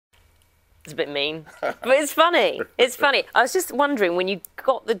It's a bit mean, but it's funny. It's funny. I was just wondering, when you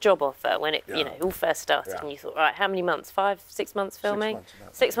got the job offer, when it all first started, and you thought, right, how many months? 5, 6 months filming?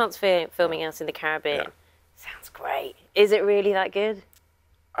 6 months filming out in the Caribbean. Sounds great. Is it really that good?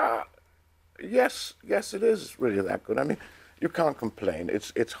 Yes, it is really that good. I mean, you can't complain.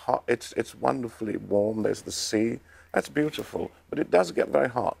 It's hot. It's wonderfully warm. There's the sea. That's beautiful, but it does get very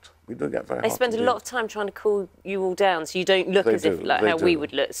hot. We do get very hot. They spend a lot of time trying to cool you all down, so you don't look as if like how we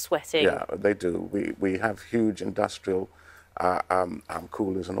would look, sweating. Yeah, they do. We have huge industrial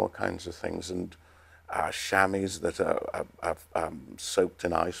coolers and all kinds of things, and chamois that are soaked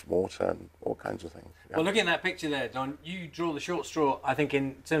in ice water and all kinds of things. Yeah. Well, looking at that picture there, Don, you draw the short straw, I think,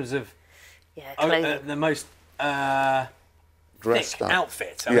 in terms of the most thick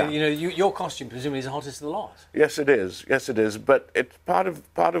outfit. I mean, you know, your costume presumably is the hottest of the lot. Yes, it is. Yes, it is. But it's part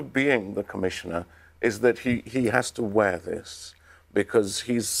of being the commissioner is that he has to wear this because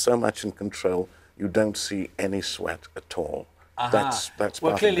he's so much in control. You don't see any sweat at all. That's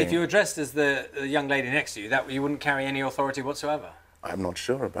well, clearly, if you were dressed as the young lady next to you, that you wouldn't carry any authority whatsoever. I'm not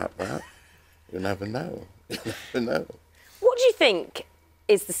sure about that. You never know. You never know. What do you think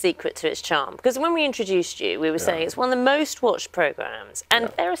is the secret to its charm? Because when we introduced you, we were saying it's one of the most watched programmes, and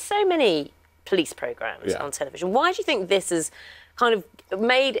there are so many police programmes on television. Why do you think this has kind of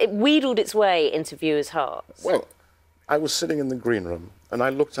wheedled its way into viewers' hearts? Well, I was sitting in the green room, and I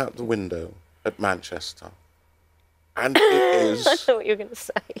looked out the window at Manchester, and it is... I know what you're going to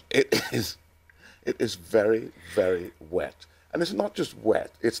say. It is very, very wet. And it's not just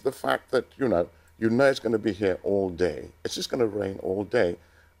wet, it's the fact that, you know it's going to be here all day. It's just going to rain all day.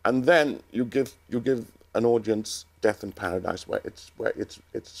 And then you give an audience Death in Paradise where it's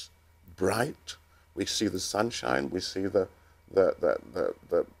bright. We see the sunshine, we see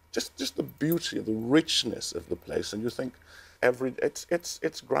just the beauty, the richness of the place, and you think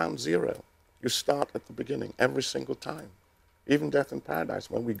it's ground zero. You start at the beginning every single time. Even Death in Paradise,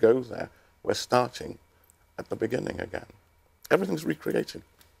 when we go there, we're starting at the beginning again. Everything's recreated.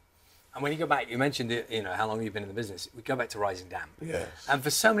 And when you go back, you mentioned how long you've been in the business. We go back to Rising Damp. Yes. And for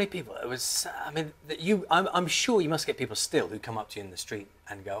so many people, it was. I mean, I'm sure you must get people still who come up to you in the street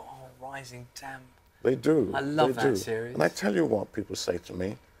and go, "Oh, Rising Damp." They do. I love that series. And I tell you what people say to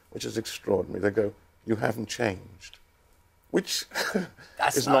me, which is extraordinary. They go, "You haven't changed," which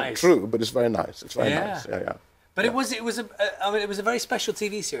is not true, but it's very nice. It's very nice. Yeah. But it was a very special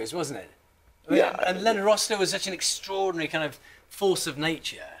TV series, wasn't it? And Leonard Rossiter was such an extraordinary kind of force of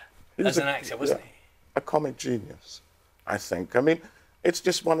nature as an actor, wasn't he? A comic genius, I think. I mean, it's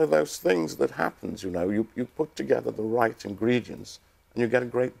just one of those things that happens, You put together the right ingredients and you get a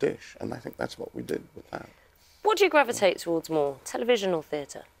great dish. And I think that's what we did with that. What do you gravitate towards more, television or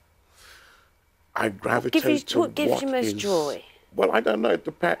theatre? I gravitate what gives you most joy? Well, I don't know.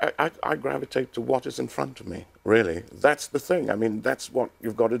 I gravitate to what is in front of me, really. That's the thing. I mean, that's what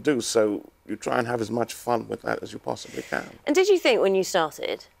you've got to do. So you try and have as much fun with that as you possibly can. And did you think when you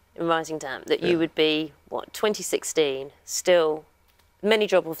started in Rising Damp that you would be, 2016, still many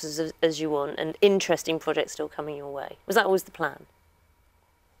job offers as you want and interesting projects still coming your way? Was that always the plan?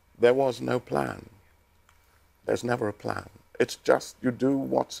 There was no plan. There's never a plan. It's just you do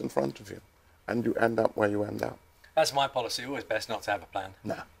what's in front of you and you end up where you end up. That's my policy. Always best not to have a plan.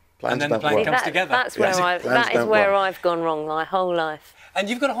 No. And then the plan comes together. That's where that is where I've gone wrong my whole life. And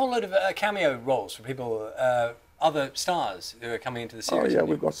you've got a whole load of cameo roles for people, other stars who are coming into the series. Oh yeah,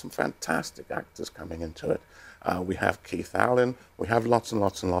 we've got some fantastic actors coming into it. We have Keith Allen. We have lots and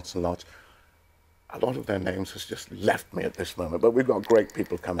lots and lots and lots. A lot of their names has just left me at this moment, but we've got great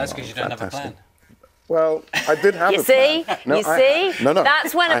people coming. That's because you don't have a plan. Well, I did have a plan. You see? No,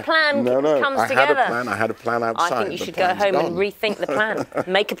 that's when a plan comes together. I had a plan outside. I think you should go home and rethink the plan.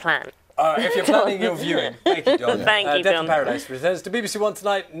 Make a plan. If you're planning your viewing, thank you, John. Thank you, Death John. in Paradise returns to BBC One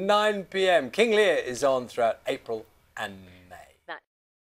tonight, 9 p.m. King Lear is on throughout April and May.